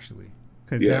lot more, actually.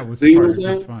 Because that was part of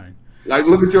just fun. Like,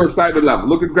 look at your excitement level.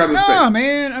 Look at Gravin's face. No,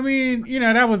 man. I mean,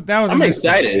 that was. I'm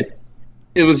excited.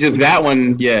 It was just that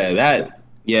one. The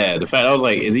fact I was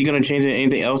like, is he gonna change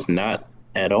anything else? Not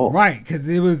at all. Right, because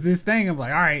it was this thing of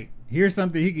like, all right, here's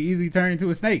something he could easily turn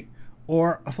into a snake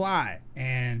or a fly,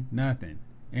 and nothing.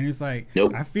 And it's like,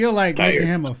 Nope. I feel like Tired. making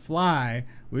him a fly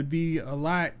would be a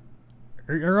lot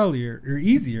earlier or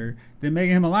easier than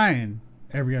making him a lion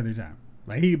every other time.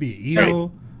 Like, he could be an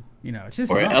eagle, you know, it's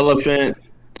just Or an something. elephant. I mean,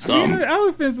 Something. the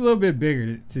elephant's a little bit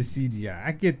bigger to CGI.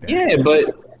 I get that. Yeah, but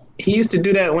he used to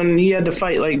do that when he had to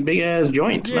fight like big ass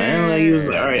joints, man. Like he was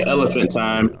like, all right, elephant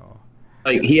time.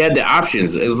 Like he had the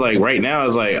options. It was like right now,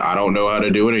 it's like I don't know how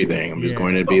to do anything. I'm just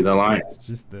going to be the lion. It's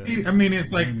just the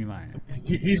It's like Amy lion.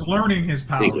 he's learning his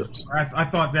powers. Ridiculous. I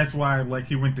thought that's why like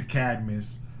he went to Cadmus.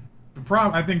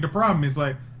 I think the problem is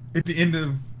like at the end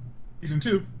of season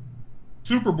 2,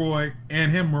 Superboy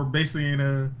and him were basically in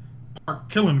a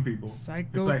park killing people.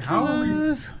 Psycho It's like how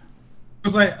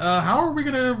are we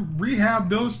gonna rehab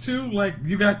those two? Like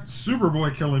you got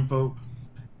Superboy killing folk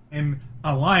and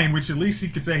a lion, which at least he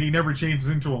could say he never changes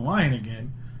into a lion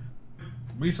again.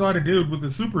 We saw the dude with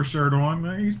the super shirt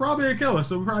on. He's probably a killer,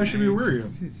 so we probably should be worried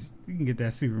of him. You can get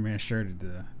that Superman shirt at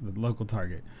the local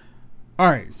Target. All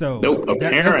right, so Nope.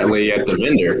 Apparently at the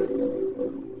vendor.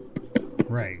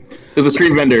 right. There's a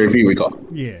street vendor, if you recall.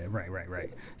 Yeah, right.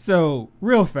 So,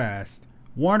 real fast,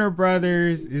 Warner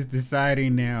Brothers is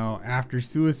deciding now, after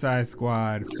Suicide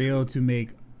Squad failed to make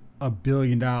 $1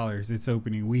 billion its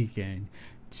opening weekend,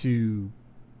 to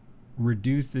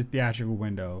reduce the theatrical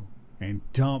window and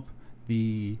dump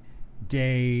the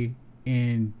day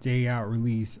in, day out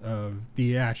release of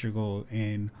theatrical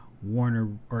in Warner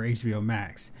or HBO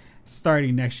Max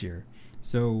starting next year.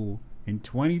 So, in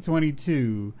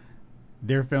 2022,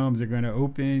 their films are going to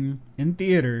open in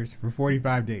theaters for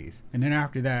 45 days. And then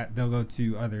after that, they'll go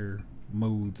to other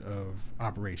modes of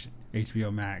operation.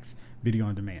 HBO Max, video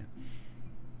on demand.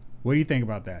 What do you think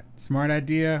about that? Smart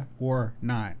idea or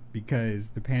not? Because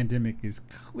the pandemic is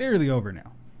clearly over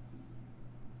now.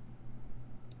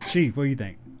 Chief, what do you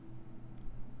think?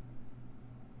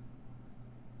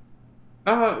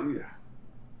 Yeah.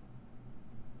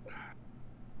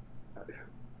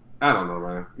 I don't know,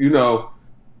 man. You know,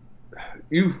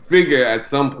 you figure at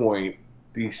some point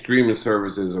these streaming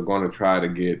services are going to try to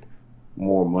get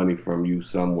more money from you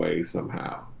some way,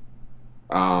 somehow.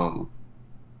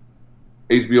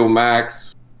 HBO Max,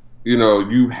 you know,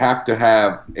 you have to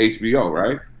have HBO,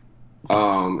 right?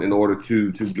 In order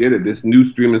to get it. This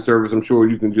new streaming service, I'm sure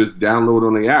you can just download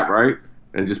on the app, right?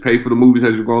 And just pay for the movies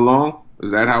as you go along?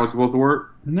 Is that how it's supposed to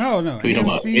work? No. You talking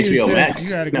about AMC HBO says Max? You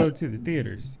got to No. go to the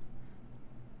theaters.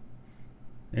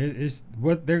 It's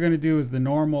what they're going to do is the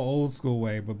normal old school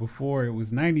way, but before it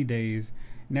was 90 days,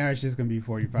 now it's just going to be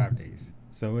 45 days.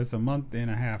 So it's a month and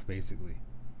a half, basically.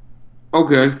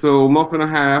 Okay, so a month and a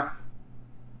half.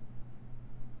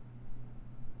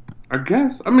 I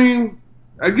guess. I mean,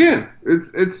 again,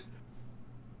 it's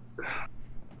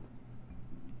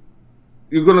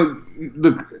you're gonna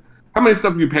look. How many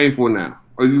stuff are you paying for now?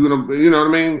 Are you gonna, you know what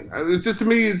I mean? It's just, to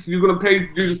me, it's you're gonna pay.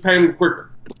 You just pay them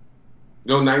quicker.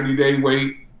 No 90-day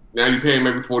wait. Now you pay them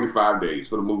every 45 days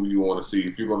for the movie you want to see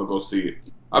if you're gonna go see it.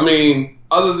 I mean,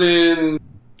 other than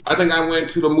I think I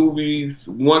went to the movies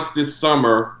once this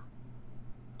summer.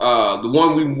 The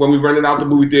one when we rented out the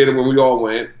movie theater when we all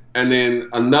went, and then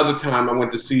another time I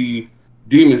went to see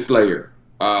Demon Slayer,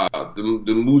 the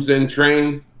Musen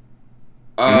Train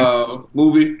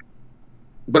movie.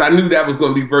 But I knew that was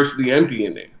going to be virtually empty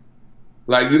in there.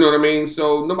 Like, you know what I mean?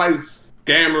 So nobody's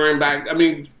scammering back. I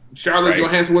mean, Charlotte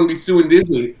Johansson wouldn't be suing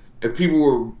Disney if people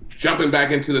were jumping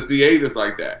back into the theaters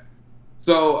like that.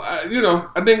 So, you know,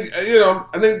 I think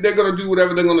they're going to do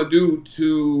whatever they're going to do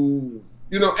to,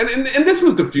 you know, and this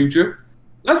was the future.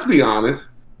 Let's be honest.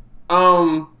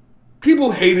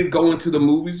 People hated going to the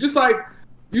movies. Just like,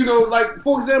 you know, like,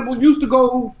 for example, you used to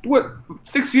go,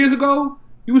 6 years ago?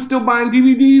 You were still buying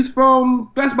DVDs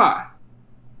from Best Buy.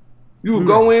 You would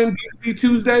go in DVD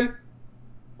Tuesday,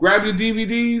 grab your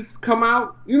DVDs, come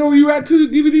out. You know where you at to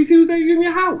DVD Tuesday? You're in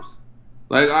your house.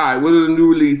 Like, all right, what are the new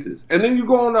releases? And then you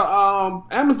go on to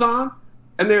Amazon,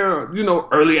 and they're, you know,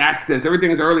 early access.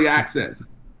 Everything's early access.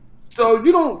 So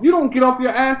you don't get off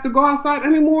your ass to go outside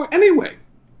anymore anyway.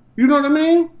 You know what I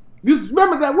mean? You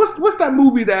remember that? What's that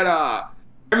movie that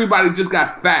everybody just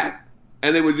got fat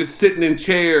and they were just sitting in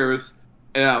chairs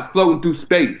floating through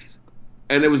space,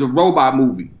 and it was a robot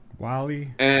movie. WALL-E.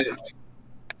 And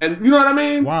you know what I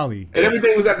mean? WALL-E. And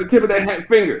everything was at the tip of their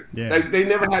fingers. Yeah. Like they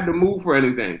never had to move for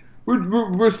anything.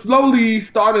 We're slowly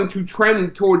starting to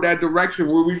trend toward that direction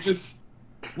where we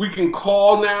can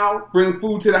call now, bring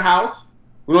food to the house.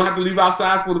 We don't have to leave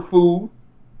outside for the food.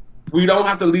 We don't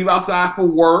have to leave outside for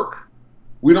work.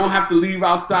 We don't have to leave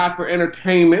outside for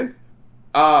entertainment.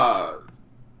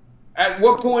 At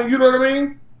what point, you know what I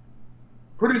mean?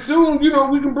 Pretty soon, you know,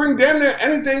 we can bring damn near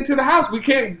anything to the house. We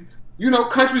can't, you know,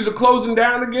 countries are closing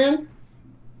down again.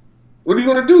 What are you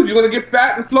gonna do? You're gonna get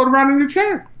fat and float around in your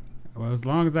chair. Well, as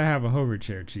long as I have a hover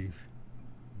chair, Chief.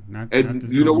 Not And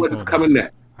this you know normal what? It's fold coming out.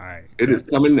 next. All right. It is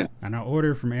coming next. And I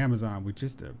ordered from Amazon with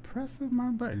just a press of my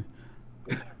button.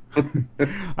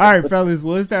 All right, fellas.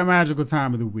 Well, it's that magical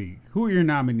time of the week. Who are your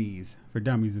nominees for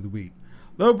Dummies of the Week?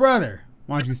 Little brother,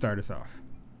 why don't you start us off?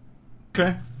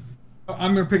 Okay.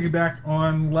 I'm going to piggyback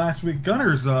on last week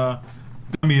Gunner's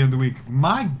Dummy of the Week.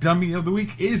 My Dummy of the Week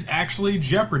is actually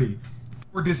Jeopardy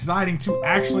for deciding to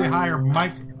actually hire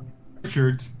Mike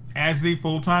Richards as the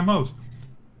full-time host.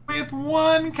 With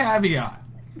one caveat.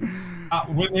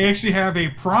 When they actually have a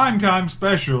primetime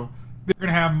special, they're going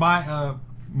to have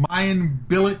Mayan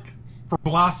Billick for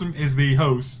Blossom as the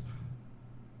host.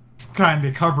 Kind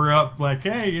of cover up, like,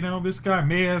 hey, you know, this guy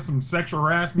may have some sexual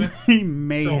harassment. He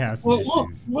may have some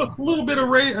issues. Little bit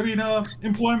of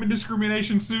employment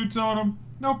discrimination suits on him.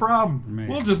 No problem. Man.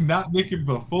 We'll just not make him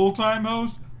the full-time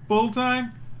host.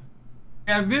 Full-time.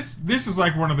 And this is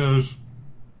like one of those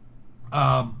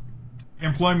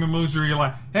employment moves where you're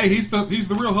like, hey, he's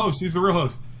the real host. He's the real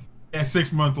host. And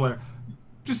 6 months later,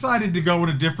 decided to go in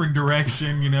a different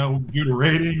direction, you know, due to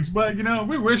ratings. But, you know,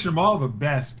 we wish him all the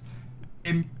best.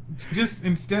 And just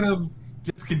instead of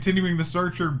just continuing the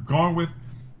search or going with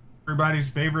everybody's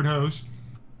favorite host,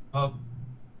 I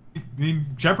mean,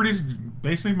 Jeopardy's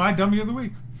basically my Dummy of the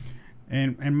Week.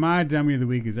 And my Dummy of the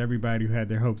Week is everybody who had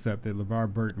their hopes up that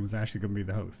LeVar Burton was actually going to be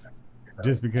the host.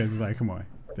 Just because, like, come on.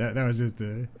 That was just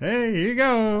a, hey, here you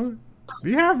go.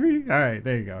 Be happy. All right,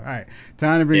 there you go. All right,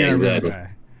 time to bring in a real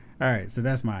guy. All right, so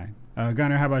that's mine.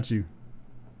 Gunnar, how about you?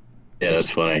 Yeah,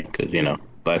 that's funny, because, you know,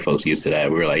 black folks used to that.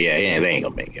 We were like, yeah, they ain't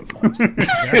gonna make him.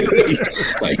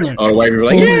 Like, all the white people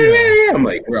were like, yeah. I'm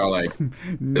like, we're all like,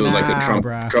 it was like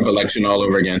the Trump election all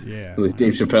over again. Yeah. It was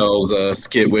Dave Chappelle's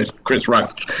skit with Chris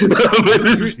Rock.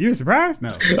 You were surprised?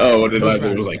 No. Oh, it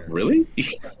was like, really?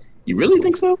 You really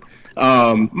think so?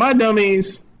 My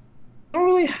dummies, I don't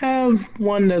really have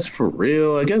one that's for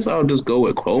real. I guess I'll just go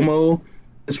with Cuomo.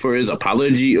 As for his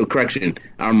apology, or correction,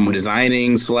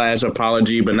 designing /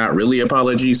 apology, but not really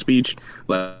apology speech.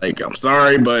 Like, I'm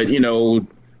sorry, but, you know,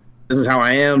 this is how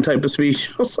I am type of speech.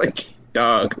 I was like,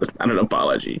 dog, that's not an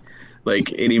apology.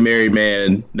 Like, any married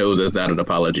man knows that's not an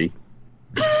apology.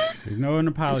 There's no an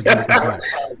apology with a butt.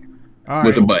 All right.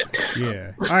 With a butt.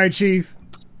 Yeah. All right, Chief.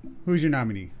 Who's your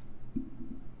nominee?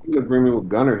 You just bring me with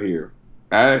Gunner here.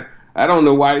 I don't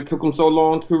know why it took him so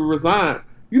long to resign.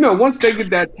 You know, once they get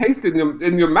that taste in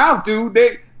your mouth, dude,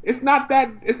 it's not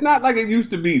like it used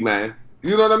to be, man.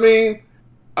 You know what I mean?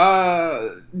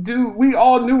 Dude, we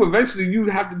all knew eventually you'd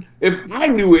have to. If I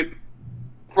knew it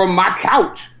from my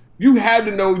couch, you had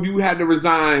to know you had to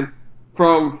resign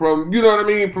from you know what I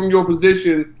mean, from your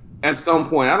position at some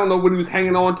point. I don't know when he was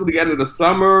hanging on to the end of the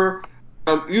summer.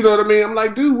 You know what I mean? I'm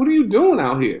like, dude, what are you doing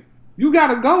out here? You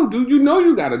gotta go, dude. You know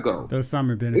you gotta go. Those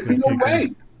summer benefits kicked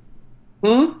in.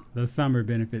 Those summer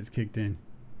benefits kicked in.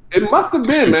 It must have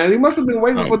been, man. He must have been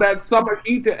waiting for that summer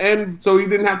heat to end so he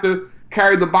didn't have to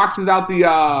carry the boxes out the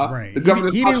right. The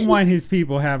governor's he didn't want his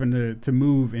people having to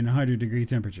move in 100-degree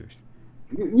temperatures.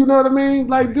 You know what I mean?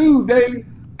 Like, dude,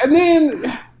 and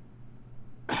then,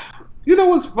 you know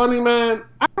what's funny, man?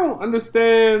 I don't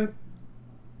understand.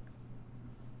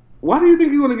 Why do you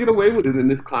think you're going to get away with it in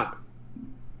this climate?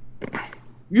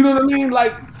 You know what I mean?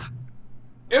 Like,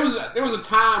 there was a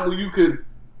time where you could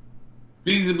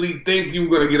feasibly think you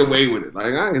were going to get away with it. Like,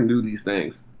 I can do these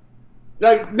things.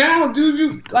 Like, now, dude,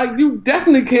 you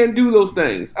definitely can't do those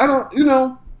things. I don't, you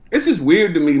know, it's just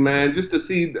weird to me, man, just to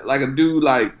see, like, a dude,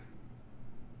 like,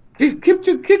 get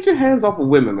your hands off of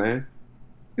women, man.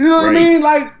 You know what I mean?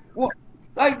 Like, well,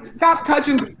 like, stop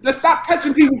touching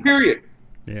people, period.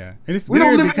 Yeah, and it's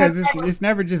weird because it's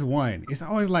never just one. It's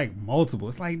always like multiple.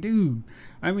 It's like, dude,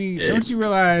 I mean, don't you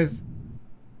realize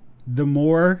the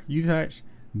more you touch,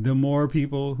 the more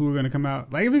people who are going to come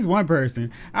out. Like, if it's one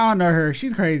person, I don't know her,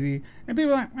 she's crazy, and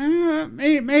people are like,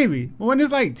 maybe. But when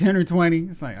it's like 10 or 20,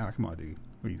 it's like, oh, come on, dude,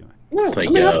 what are you doing? Yeah,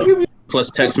 it's like, plus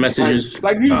text messages.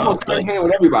 Like you just shake hand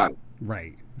with everybody.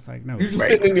 Right. It's like, no. You just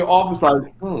sitting in your office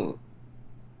like,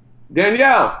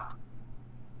 Danielle.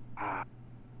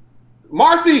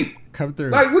 Marcy. Come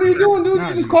through. Like, what are you doing, dude?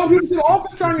 You just call people to the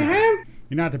office trying your hand?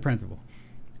 You're not the principal.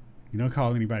 You don't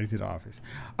call anybody to the office.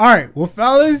 All right, well,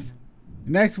 fellas,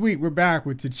 next week we're back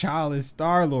with T'Challa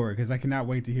Star-Lord, because I cannot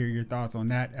wait to hear your thoughts on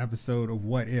that episode of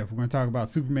What If. We're going to talk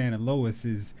about Superman and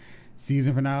Lois's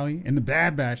season finale and the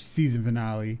Bad Batch season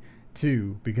finale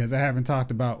 2 because I haven't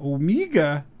talked about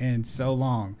Omega in so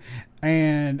long.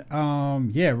 And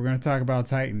yeah, we're gonna talk about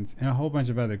Titans and a whole bunch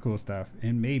of other cool stuff,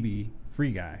 and maybe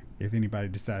Free Guy if anybody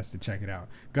decides to check it out.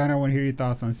 Gunnar, I want to hear your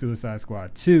thoughts on Suicide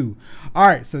Squad 2.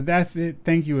 Alright, so that's it.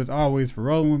 Thank you as always for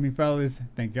rolling with me, fellas.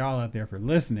 Thank y'all out there for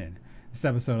listening. This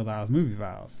episode of Lyle's Movie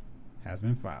Files has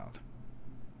been filed.